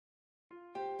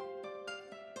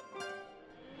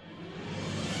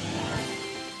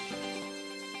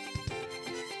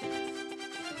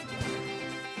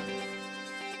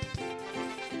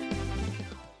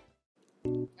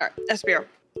right, SBR.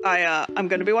 I'm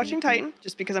going to be watching Titan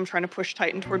just because I'm trying to push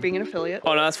Titan toward being an affiliate.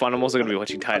 Oh no, that's fine. I'm also going to be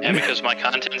watching Titan. Yeah, because my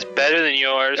content's better than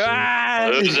yours.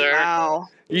 Loser. Wow.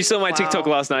 You saw my TikTok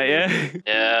last night, yeah?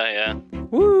 Yeah.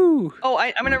 Woo! Oh,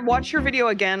 I'm going to watch your video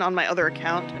again on my other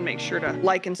account and make sure to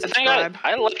like and subscribe.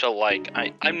 I left a like.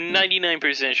 I'm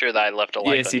 99% sure that I left a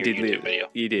like yes, on you your did. YouTube video.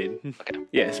 You did. Okay.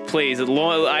 Yes, please.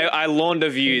 I launder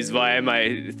views via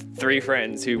my 3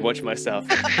 friends who watch my stuff.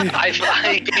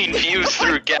 I gain views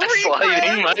through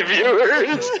gaslighting my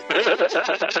viewers.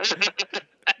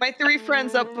 My 3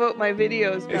 friends upvote my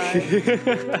videos,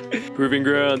 guys. Proving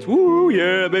grounds. Woo,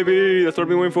 yeah, baby. That's what I've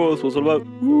been waiting for. That's what it's all about.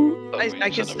 Woo. I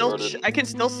can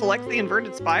still select the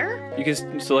inverted spire? You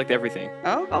can select everything.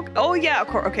 Oh, okay. Oh yeah, of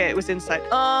course. Okay, it was inside.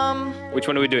 Which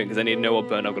one are we doing? Because I need to know what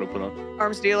burn I've got to put on.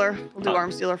 Arms dealer. We'll do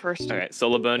arms dealer first. Okay,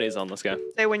 solar burn is on. Let's go.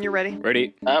 Say when you're ready.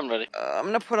 Ready? I'm ready. I'm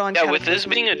gonna put on. Yeah, with this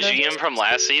being a GM from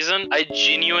last season, I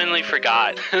genuinely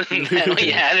forgot that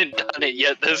we hadn't done it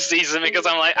yet this season because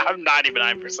I'm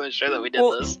 99% sure that we did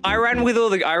this. I ran all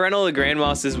the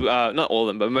grandmasters, not all of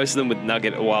them, but most of them with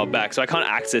Nugget a while back, so I can't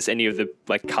access any of the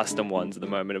like custom ones at the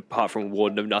moment, apart from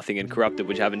Warden of Nothing and Corrupted,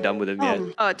 which I haven't done with them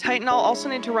yet. Titan, I'll also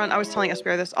need to run. I was telling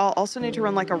SBR this. I'll also need to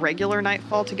run like a regular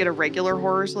Nightfall to get a regular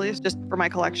horrors list, just for my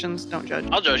collections. Don't judge.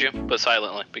 I'll judge you, but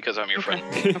silently because I'm your friend.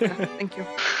 Okay, thank you.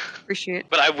 Appreciate it.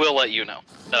 But I will let you know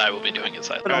that I will be doing it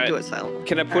silently. But I'll do it silently.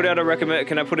 Can I put out a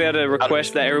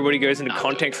request that everybody goes into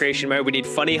content creation mode? We need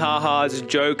funny ha-has,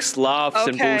 jokes, laughs,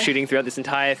 and bullshitting throughout this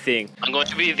entire thing. I'm going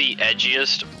to be the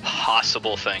edgiest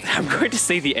possible thing. I'm going to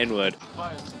say the N-word.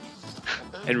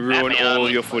 And ruin all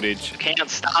your footage. You can't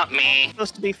stop me. It's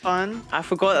supposed to be fun. I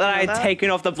forgot that I had taken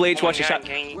off the bleach watch shot.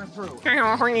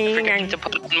 Forgetting to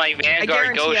put on my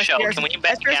Vanguard Ghost Shell. Can we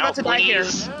back out,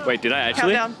 please? Wait, did I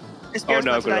actually? Countdown. Oh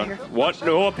no, good on. What?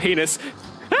 No, penis.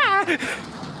 Ah!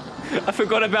 I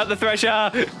forgot about the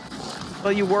thresher.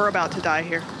 Well, you were about to die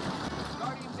here.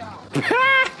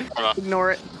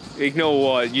 Ignore it. Ignore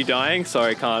what? You dying?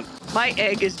 Sorry, can't. My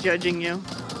egg is judging you.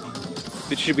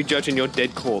 It should be judging your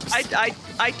dead corpse.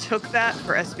 I took that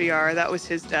for SBR. That was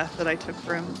his death that I took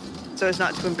for him. So as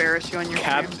not to embarrass you on your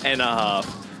cap stream. and a half.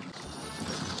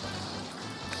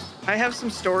 I have some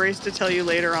stories to tell you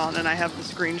later on, and I have the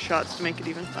screenshots to make it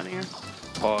even funnier.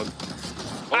 Hog.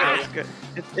 Ah! It's good.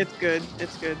 It's good.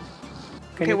 It's good.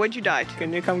 Okay, what'd you die to?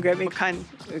 Can you come get me? What kind?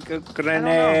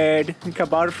 Grenade.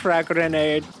 Kabar frag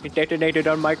grenade. It detonated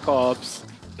on my corpse.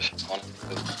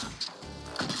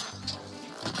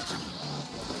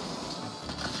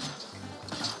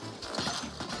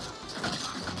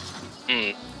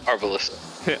 Marvelous.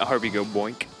 Harvey go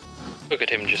boink. Look at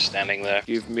him just standing there.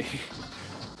 Give me.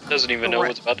 Doesn't even know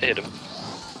what's about to hit him.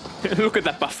 Look at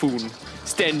that buffoon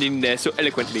standing there so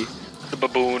eloquently. The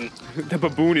baboon. The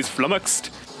baboon is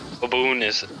flummoxed. Baboon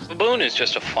is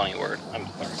just a funny word. I'm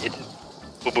sorry. It is.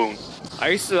 Baboon. I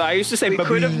used to say baboon. We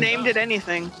could have named it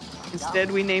anything.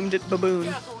 Instead, we named it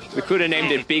baboon. We could have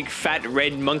named it big fat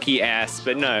red monkey ass,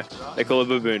 but no, they call it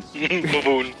baboon.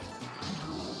 Baboon.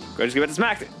 Grudge, give it a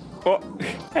smack. Oh,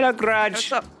 hello, Grudge.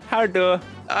 What's up? How do?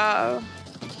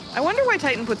 I wonder why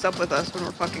Titan puts up with us when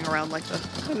we're fucking around like this.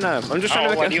 I don't know. I'm just trying to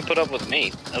make why do you put up with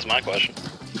me? That's my question.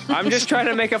 I'm just trying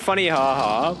to make a funny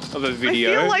ha-ha of a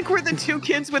video. I feel like we're the 2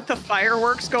 kids with the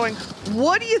fireworks going,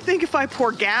 what do you think if I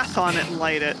pour gas on it and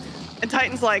light it? And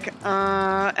Titan's like,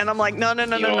 and I'm like, no. Make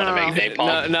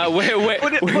napalm? No, wait.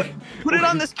 Put it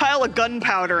on this pile of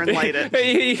gunpowder and light it.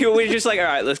 We're just like, all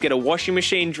right, let's get a washing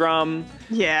machine drum.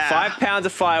 Yeah. 5 pounds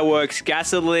of fireworks,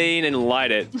 gasoline, and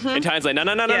light it. And Titan's like,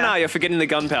 no, you're forgetting the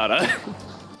gunpowder.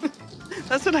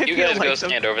 That's what I feel like. You guys go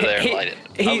stand over there and light it.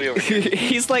 I'll be over here.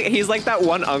 He's like that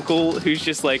one uncle who's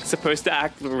just like supposed to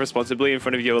act responsibly in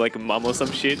front of your like mum or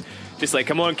some shit. Just like,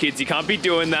 come on kids, you can't be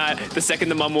doing that. The second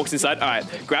the mum walks inside, all right,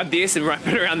 grab this and wrap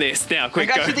it around this. Now,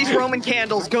 quick, I got you these Roman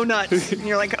candles, go nuts. And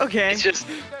you're like, okay. It's just,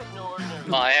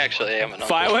 I actually am an uncle.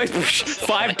 Fireworks,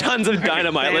 5 tons of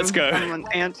dynamite, let's go.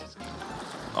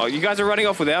 Oh, you guys are running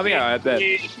off without me? All right, I bet.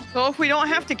 So if we don't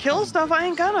have to kill stuff, I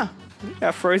ain't gonna. Yeah,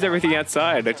 I froze everything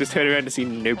outside. I just turned around to see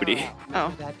nobody.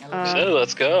 Oh. So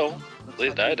let's go. At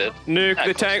least I did. Nuke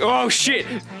the tank. Oh shit!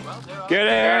 Get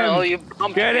him! Oh, you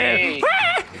bumped Get me. him!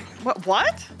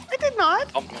 What? I did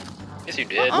not. Yes, you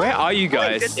did. Where are you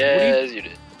guys? Yes, you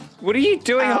did. What are you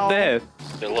doing up there?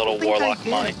 The little warlock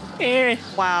mine.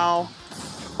 Wow.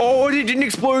 Oh, it didn't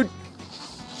explode.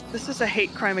 This is a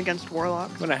hate crime against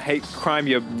warlocks. I'm gonna hate crime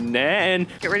your nan.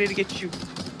 Get ready to get you,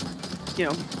 you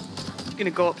know, gonna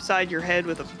go upside your head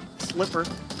with a slipper.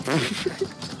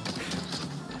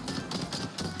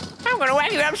 I'm gonna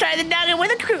whack you upside the noggin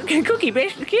with a cookie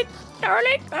biscuit.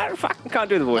 darling. I fucking can't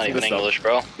do the voice. Not even Stop. English,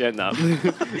 bro. Yeah, no.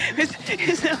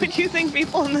 Is that what you think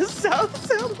people in the South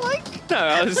sound like? No,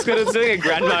 I was just doing a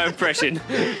grandma impression.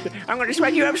 I'm gonna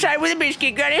smack you upside with a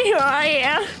biscuit, Granny. Oh,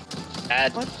 yeah.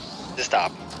 Dad, just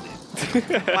stop.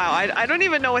 Wow, I don't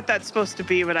even know what that's supposed to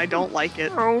be, but I don't like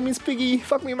it. Oh, Miss Piggy,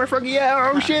 fuck me, my froggy.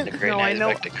 Yeah, oh shit. The great No, night I is know-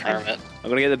 back to Kermit. I'm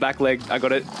gonna get the back leg. I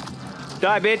got it.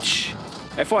 Die, bitch.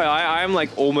 FYI, I am like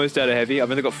almost out of heavy. I've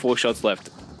only got 4 shots left.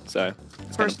 So,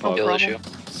 it's kind of Personal Deal issue.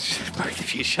 problem. Both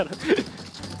of you, shut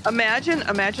up.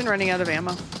 Imagine running out of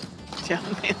ammo. Yeah,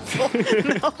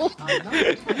 no.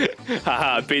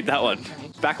 Haha, beat that one.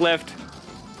 Back left,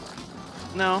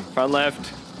 No, front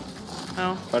left,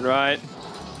 no, front right.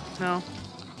 no,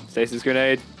 Stasis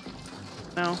grenade.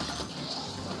 no.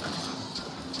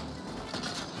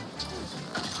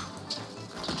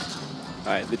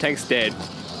 Alright, the tank's dead.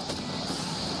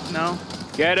 No.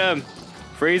 Get him!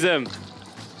 Freeze him!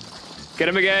 Get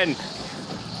him again!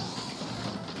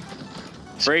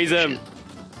 Freeze him!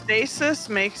 Stasis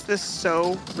makes this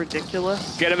so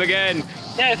ridiculous. Get him again!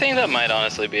 Yeah, I think that might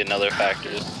honestly be another factor.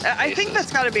 I think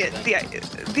that's got to be it.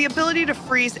 The ability to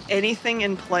freeze anything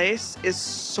in place is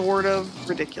sort of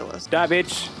ridiculous. Die,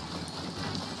 bitch!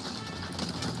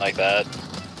 Like that.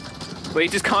 But he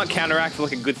just can't counteract for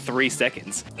like a good 3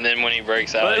 seconds. And then when he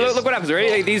breaks out, Look what happens,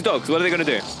 ready? These dogs, what are they gonna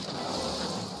do?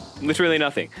 Literally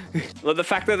nothing. Like, the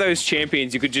fact that those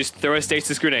champions, you could just throw a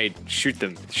stasis grenade, shoot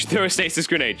them. Throw a stasis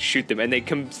grenade, shoot them, and they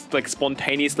like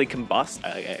spontaneously combust.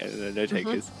 No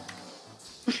takers.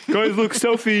 Guys, look,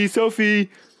 selfie, selfie.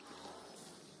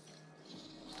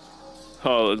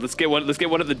 Oh, let's get one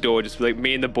at the door. Just like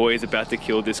me and the boys about to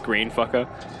kill this green fucker.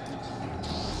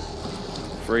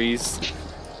 Freeze.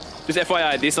 Just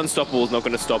FYI, this unstoppable is not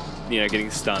going to stop, getting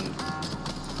stunned.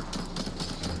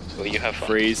 well, you have fun.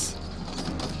 Freeze.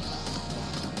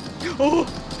 Oh,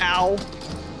 ow.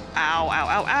 Ow, ow,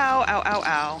 ow, ow, ow, ow,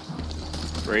 ow.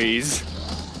 Freeze.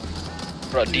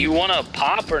 Bro, do you want to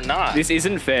pop or not? This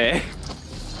isn't fair.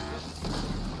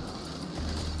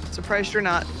 Surprised you're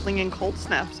not flinging cold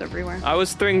snaps everywhere. I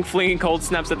was flinging cold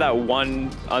snaps at that one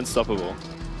unstoppable.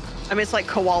 I mean, it's like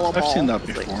koala ball. I've seen that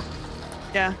It's like- before.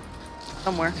 yeah,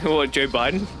 somewhere. What, Joe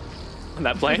Biden? On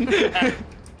that plane?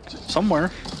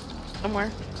 Somewhere.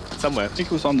 Somewhere. Somewhere. I think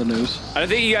it was on the news. I don't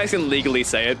think you guys can legally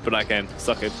say it, but I can.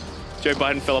 Suck it. Joe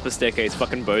Biden fell up a staircase,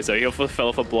 fucking bozo. He fell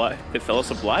off a black. Fell off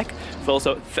a black? Fell off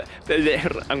a...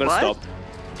 I'm gonna What? stop.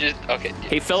 Just, okay.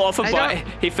 He fell off a I bike.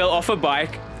 He fell off a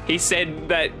bike. He said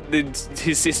that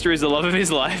his sister is the love of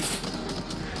his life.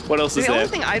 What else is The only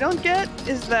there? thing I don't get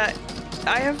is that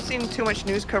I have seen too much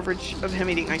news coverage of him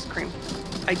eating ice cream.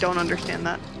 I don't understand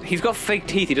that. He's got fake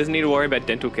teeth. He doesn't need to worry about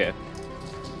dental care.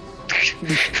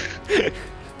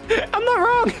 I'm not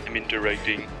wrong. I'm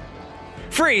interacting.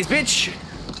 Freeze, bitch.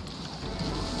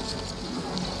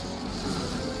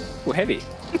 We're heavy.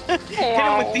 Hit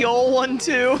him with the old one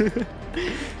too.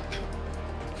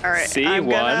 All right. See, I'm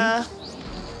one. gonna...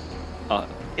 Oh.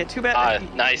 Yeah, too bad.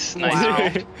 Ah, nice Wow. roll.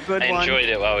 Good I one. enjoyed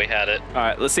it while we had it. All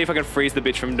right, let's see if I can freeze the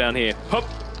bitch from down here. Hop.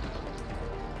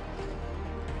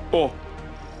 Oh.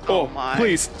 Oh, my.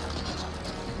 please.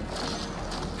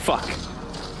 Fuck.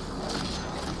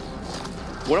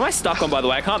 What am I stuck on, by the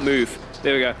way? I can't move.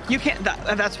 There we go. You can't.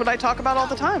 That's what I talk about all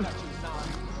the time.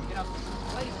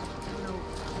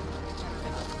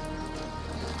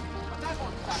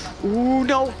 Ooh,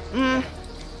 no.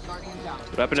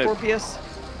 What happened to... Scorpius.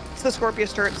 It's the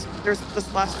Scorpius turrets. There's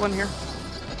this last one here.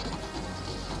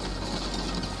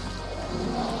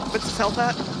 What's his health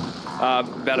at?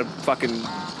 About a fucking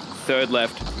third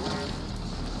left.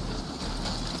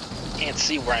 Can't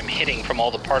see where I'm hitting from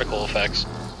all the particle effects.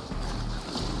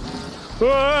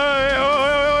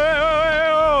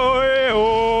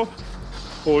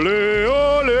 Ole,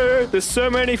 ole. There's so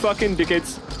many fucking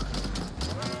dickheads.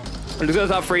 I'm just gonna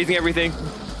start freezing everything.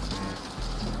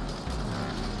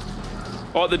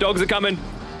 Oh, the dogs are coming.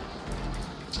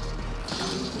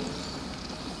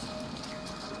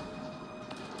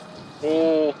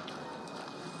 Oh.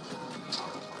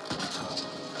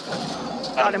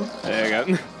 Got him. There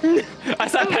you go. I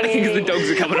started panicking because the dogs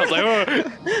are coming. I was like,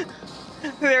 oh.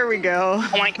 There we go.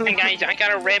 Oh my god, guys, I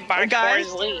got a red box Guys.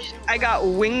 for his leash. I got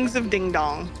wings of ding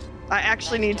dong. I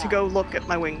actually need to go look at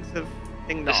my wings of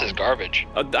ding dong. This is garbage.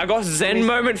 I got Zen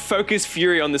moment focus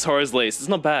fury on this horror's lease. It's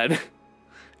not bad.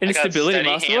 Instability I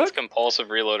got steady hands, masterwork? compulsive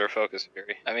reloader, focus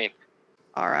fury. I mean,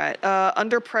 All right.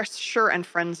 Under pressure and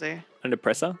frenzy. Under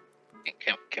pressure?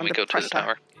 can we Under go to pressure. the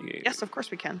tower? Yes, of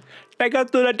course we can. Take us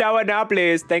to the tower now,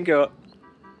 please. Thank you.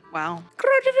 Wow.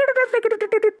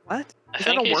 What? I Is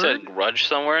think that a he word? said grudge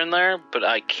somewhere in there, but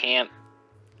I can't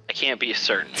I can't be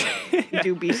certain. You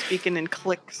do be speaking in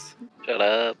clicks. Shut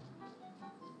up.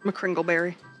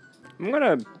 McCringleberry. I'm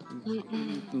gonna.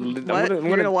 What?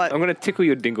 You're gonna what? I'm gonna tickle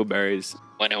your dingleberries.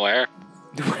 When and where?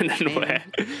 When and where?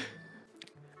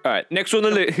 All right, next one.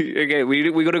 Okay,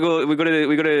 we gotta go. We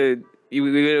gotta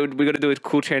do a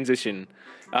cool transition.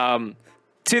 To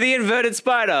the inverted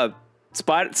spider.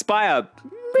 Spire.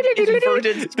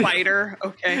 Inverted spider.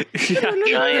 Okay.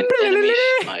 Giant enemy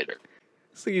spider.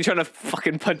 So you're trying to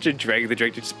fucking punch a drake. The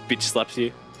drake just bitch slaps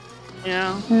you.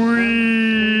 Yeah.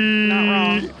 Not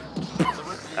wrong.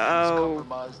 Oh.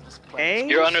 Okay.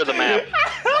 You're under the map.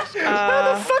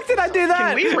 How the fuck did I do that?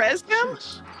 Can we res him?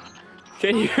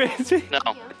 Can you res me? No.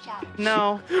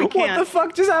 No, we What can't. the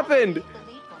fuck just happened?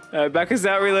 Back us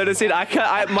out, reload us in. I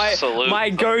can't. My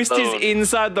ghost is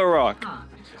inside the rock.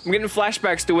 I'm getting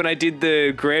flashbacks to when I did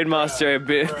the Grandmaster a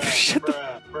bit. Shut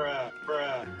the.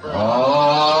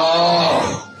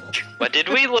 What did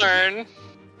we learn?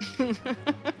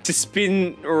 To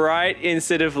spin right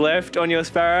instead of left on your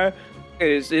sparrow.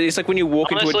 It's like when you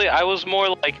walk Honestly, into I was more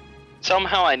like,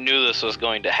 somehow I knew this was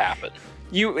going to happen.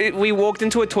 we walked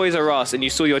into a Toys R Us and you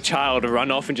saw your child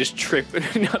run off and just trip on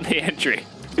the entry.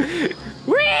 Woo!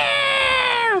 Would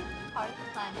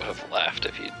have laughed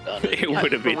if you'd done it. It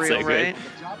would have been For so real, good.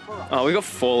 right? Oh, we got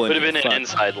fallen. Would have been Fuck. an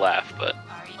inside laugh, but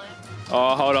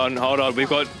Oh, hold on. We've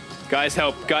got guys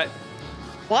help.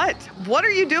 What? What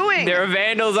are you doing? There are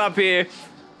vandals up here.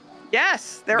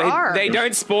 Yes, there are. They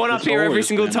don't spawn up There's here every always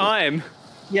single vandals. time.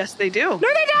 Yes, they do. No,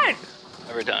 they don't.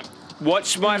 every time.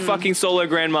 Watch my fucking solo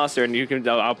Grandmaster, and you can.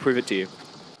 I'll prove it to you.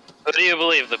 Who do you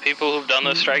believe? The people who've done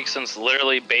this strike since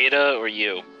literally beta, or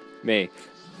you? Me.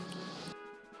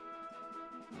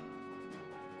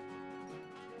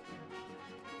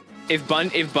 If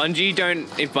Bungie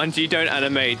don't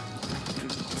animate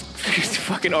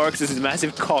fucking Oryx's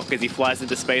massive cock as he flies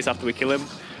into space after we kill him,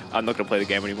 I'm not gonna play the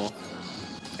game anymore.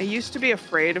 I used to be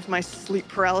afraid of my sleep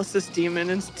paralysis demon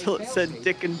until it said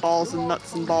dick and balls and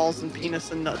nuts and balls and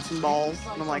penis and nuts and balls.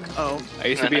 And I'm like, oh. I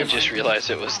used to And be. I just realized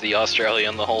it was the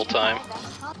Australian the whole time.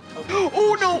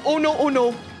 Oh no, oh no, oh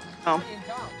no. Oh.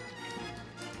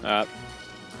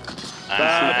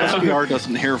 SBR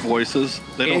doesn't hear voices.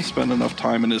 They don't spend enough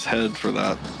time in his head for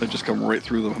that. They just come right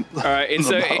through them. All right,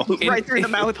 insert Right through the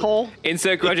mouth hole.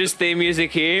 Insert Grudge's theme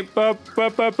music here. Ba, ba,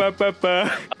 ba, ba, ba,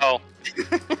 ba. Oh,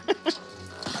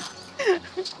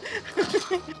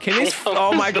 Can this?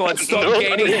 Oh my God! Stop No,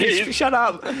 gaining please. HP. Shut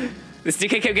up. The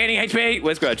sticker kept gaining HP.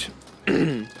 Where's Grudge?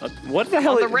 What the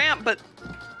hell? On the ramp, but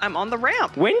I'm on the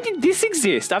ramp. When did this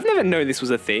exist? I've never known this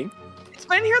was a thing. It's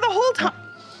been here the whole time.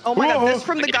 Oh my god, this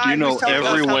from the guy You know who's telling us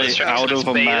every how way this show- out of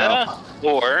a map.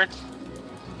 Or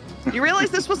You realize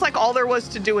this was like all there was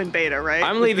to do in beta, right?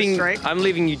 I'm With the leaving. strike? I'm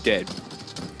leaving you dead.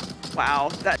 Wow,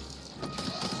 that.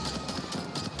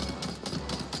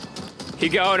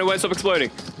 Keep going. It won't stop exploding.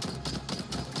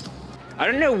 I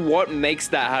don't know what makes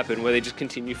that happen, where they just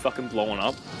continue fucking blowing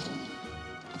up.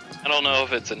 I don't know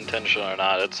if it's intentional or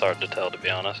not. It's hard to tell, to be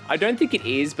honest. I don't think it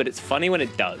is, but it's funny when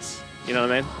it does. You know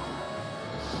what I mean?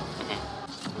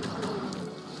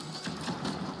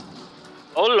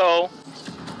 Hello.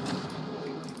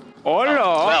 Oh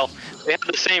no! Well, we had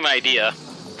the same idea.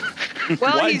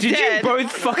 Well, What? he's Did dead. you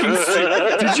both fucking?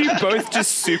 Did you both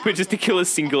just super just to kill a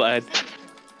single ad?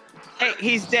 Hey,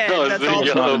 he's dead. No, That's the all.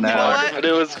 You not yellow an know part, what? but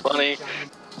it was funny.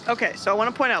 Okay, so I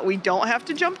want to point out we don't have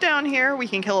to jump down here. We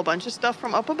can kill a bunch of stuff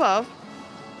from up above.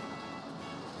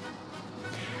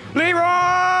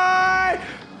 Leroy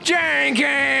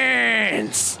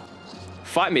Jenkins!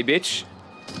 Fight me, bitch.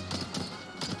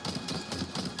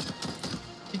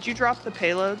 Did you drop the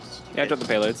payloads? Yeah, I dropped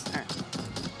the payloads.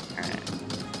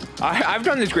 Alright. I've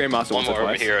done this Grandmaster One once or more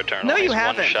over twice. here, Eternal. No, you One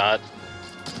haven't. shot.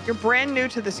 You're brand new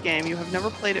to this game. You have never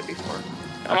played it before.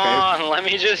 Come Okay. on, let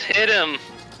me just hit him.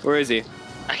 Where is he?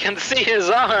 I can see his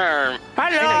arm. I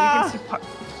know, Hello! you can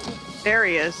see there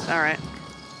he is. All right.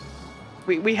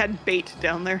 We had bait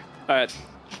down there. Alright,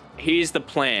 here's the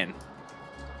plan.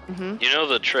 You know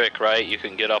the trick, right? You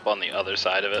can get up on the other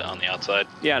side of it, on the outside.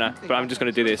 Yeah, I know, but I'm just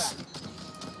gonna do this.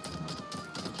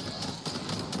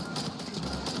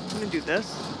 I'm gonna do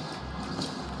this.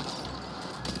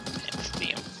 Can't see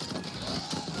him.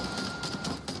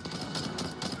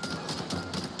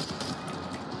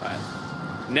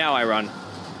 Alright. Now I run.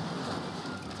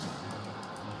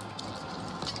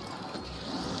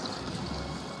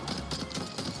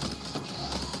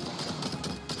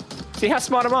 See, how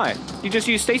smart am I? You just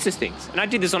use stasis things. And I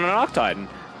did this on an Arc Titan.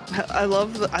 I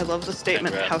love the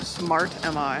statement. Congrats. How smart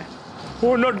am I?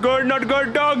 Oh, not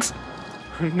good, dogs!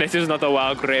 This is not a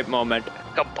wild grape moment.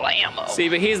 Kablamo. See,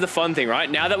 but here's the fun thing, right?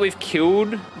 Now that we've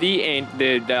killed the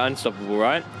Unstoppable,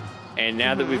 right? And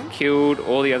now that we've killed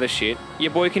all the other shit,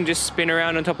 your boy can just spin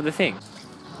around on top of the thing.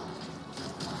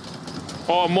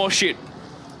 Oh, more shit.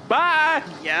 Bye!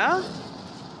 Yeah?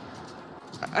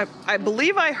 I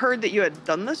believe I heard that you had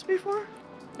done this before?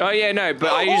 Oh, yeah, no,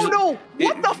 but I Oh usually... no!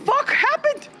 What the fuck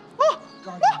happened? Oh,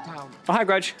 Oh, hi,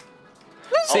 Grudge.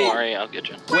 Don't worry, I'll get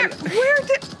you. where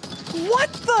did...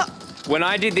 What the... When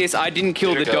I did this, I didn't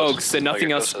kill Your the ghost. dogs, so Oh, nothing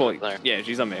your else ghost is spawned. there. Yeah,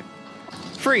 she's on me.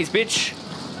 Freeze, bitch.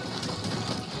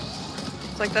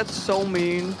 It's like, that's so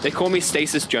mean. They call me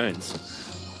Stasis Jones.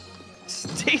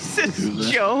 Stasis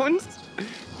Jones?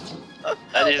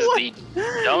 That is the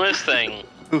dumbest thing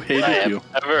Who I hated have you?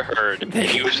 ever heard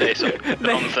you say some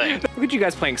dumb thing. Look at you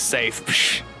guys playing safe.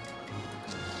 Psh.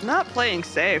 I'm not playing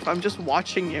safe. I'm just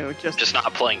watching you. Just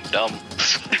not playing dumb.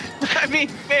 I mean,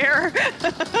 fair.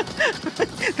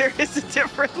 There is a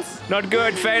difference. Not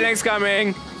good. Failing's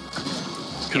coming.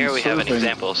 Here we have an Conserving.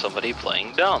 example of somebody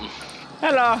playing dumb.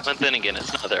 Hello. But then again,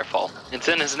 it's not their fault. It's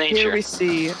in his Here nature we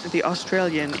see the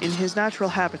Australian in his natural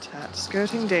habitat,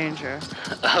 skirting danger,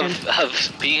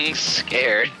 of being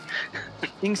scared.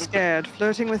 being scared,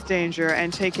 flirting with danger,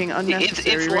 and taking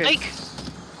unnecessary It's risks.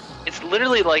 like, it's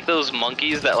literally like those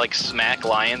monkeys that like smack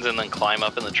lions and then climb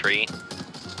up in the tree.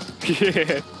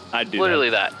 Yeah, I do.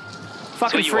 Literally that. Fucking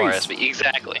That's what you are, freeze. SB.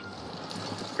 Exactly.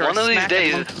 You're a One of these smacking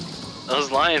days, monkey. those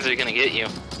lions are gonna get you.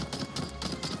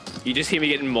 You just hear me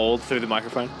getting mauled through the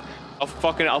microphone. I'll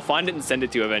find it and send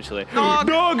it to you eventually. Dog!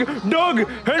 Dog! Dog!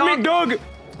 Hand me Dog! dog!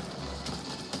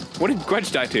 What did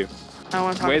Grudge die to? I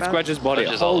want to talk Where's about. Grudge's body?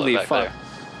 Grudge is all the way Holy back fuck. there.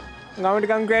 I'm going to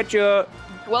come get you.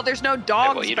 Well, there's no Yeah,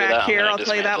 dogs well, you do back that, I'm here. gonna I'll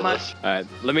tell you that dismantle much. this. Alright,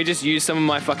 let me just use some of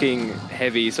my fucking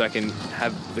heavy so I can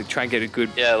try and get a good.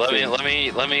 Yeah, let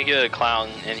thing. me get a clown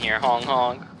in here. Honk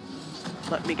honk.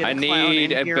 Let me get I a clown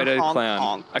need in a here. better honk, clown.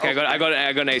 honk. Okay,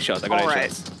 I got 8 shots. I got All 8 right.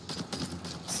 shots.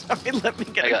 Sorry, let me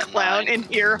get I a got clown 9. in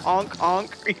here. Honk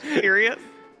honk. Are you serious?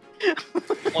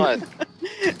 What?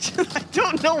 I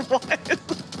don't know why.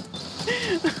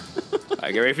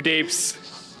 Alright, get ready for deeps.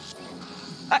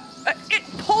 It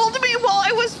pulled me while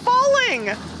I was falling.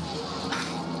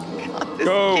 God, this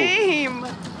Go. game.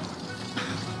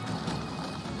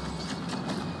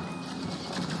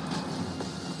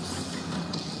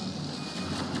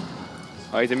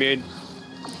 Oh, he's immune.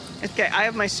 Okay, I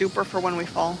have my super for when we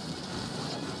fall.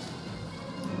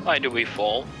 Why do we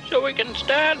fall? So we can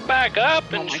stand back up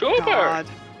Oh and my super. God.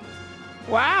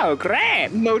 Wow, great.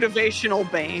 Motivational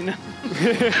Bane.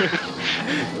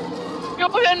 You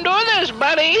can do this,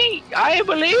 buddy. I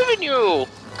believe in you.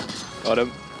 Got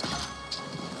him.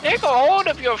 Take a hold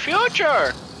of your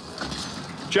future.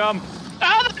 Jump.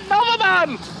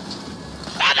 Another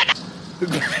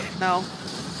No.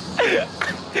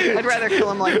 I'd rather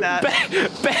kill him like that.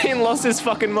 Bane lost his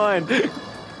fucking mind.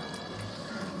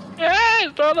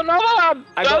 Yes, another one.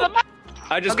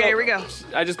 I just Okay, got, here we go.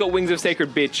 I just got wings of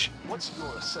sacred bitch. What's your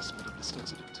assessment of this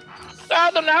incident?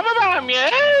 Another one,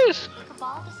 yes.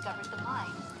 Cabal discovered the mine.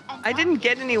 And I didn't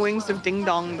get any wings of Ding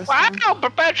Dong this time. Wow,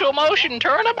 perpetual motion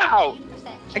turnabout.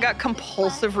 I got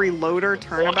compulsive reloader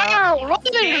turnabout. Wow, look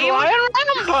at these Game? lion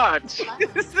ramparts.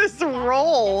 What is this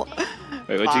roll?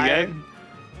 Wait, what'd you get?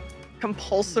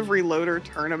 Compulsive reloader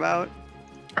turnabout.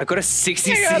 I got a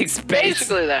 66 Yeah, base.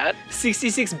 basically that.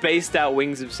 66 based out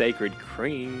wings of sacred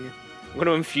cream. I'm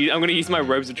gonna use my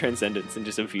robes of transcendence and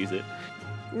just infuse it.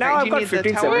 No, Alright, I've you got need the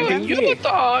 15, tower 17. again? You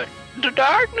thought the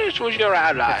darkness was your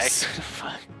ally. That's so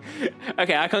fun.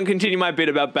 Okay, I can't continue my bit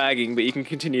about bagging, but you can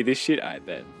continue this shit, I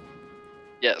bet.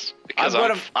 Yes, because I've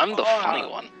got I'm the funny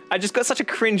one. I just got such a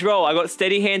cringe roll. I got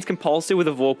steady hands compulsive with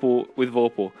a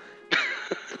Vorpal.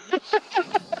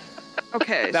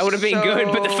 Okay. That would have been good,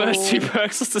 but the first so- 2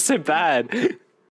 perks was just so bad.